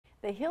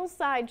The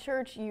Hillside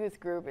Church youth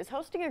group is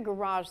hosting a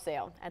garage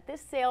sale. At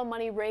this sale,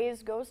 money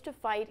raised goes to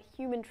fight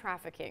human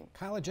trafficking.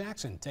 Kyla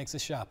Jackson takes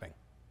us shopping.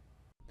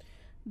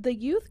 The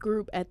youth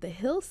group at the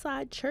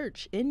Hillside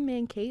Church in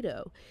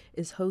Mankato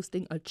is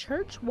hosting a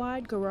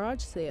church-wide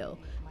garage sale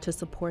to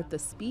support the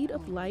Speed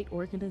of Light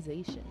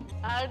organization.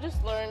 I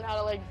just learned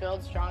how to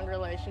build strong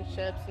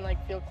relationships and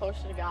feel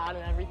closer to God,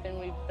 and everything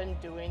we've been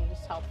doing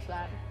just helps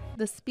that.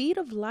 The Speed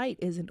of Light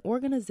is an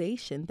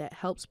organization that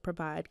helps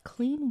provide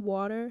clean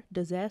water,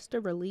 disaster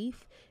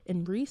relief,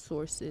 and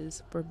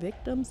resources for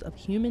victims of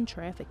human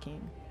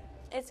trafficking.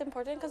 It's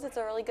important because it's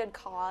a really good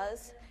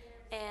cause,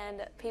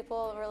 and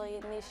people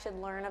really should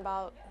learn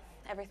about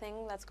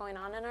everything that's going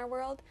on in our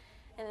world,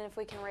 and if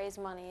we can raise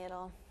money,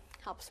 it'll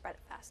help spread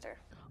it faster.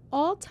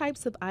 All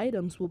types of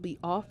items will be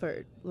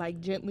offered,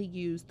 like gently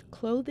used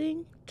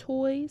clothing,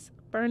 toys,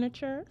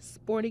 furniture,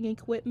 sporting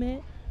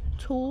equipment,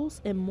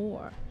 tools, and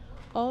more.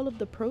 All of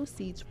the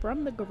proceeds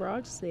from the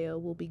garage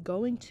sale will be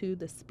going to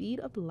the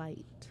Speed of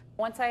Light.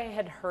 Once I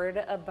had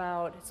heard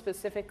about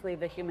specifically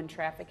the human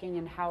trafficking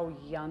and how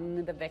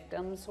young the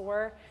victims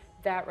were,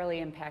 that really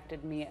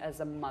impacted me as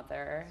a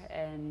mother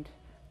and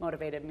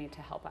motivated me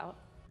to help out.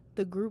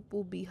 The group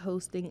will be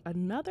hosting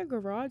another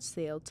garage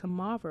sale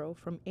tomorrow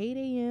from 8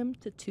 a.m.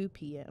 to 2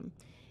 p.m.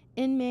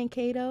 In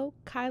Mankato,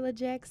 Kyla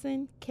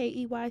Jackson,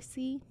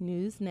 KEYC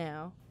News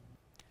Now.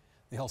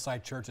 The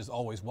Hillside Church is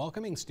always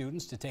welcoming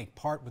students to take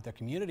part with their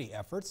community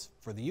efforts.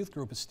 For the youth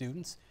group of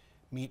students,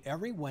 meet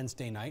every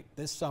Wednesday night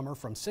this summer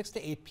from 6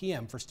 to 8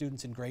 p.m. for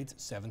students in grades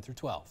 7 through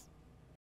 12.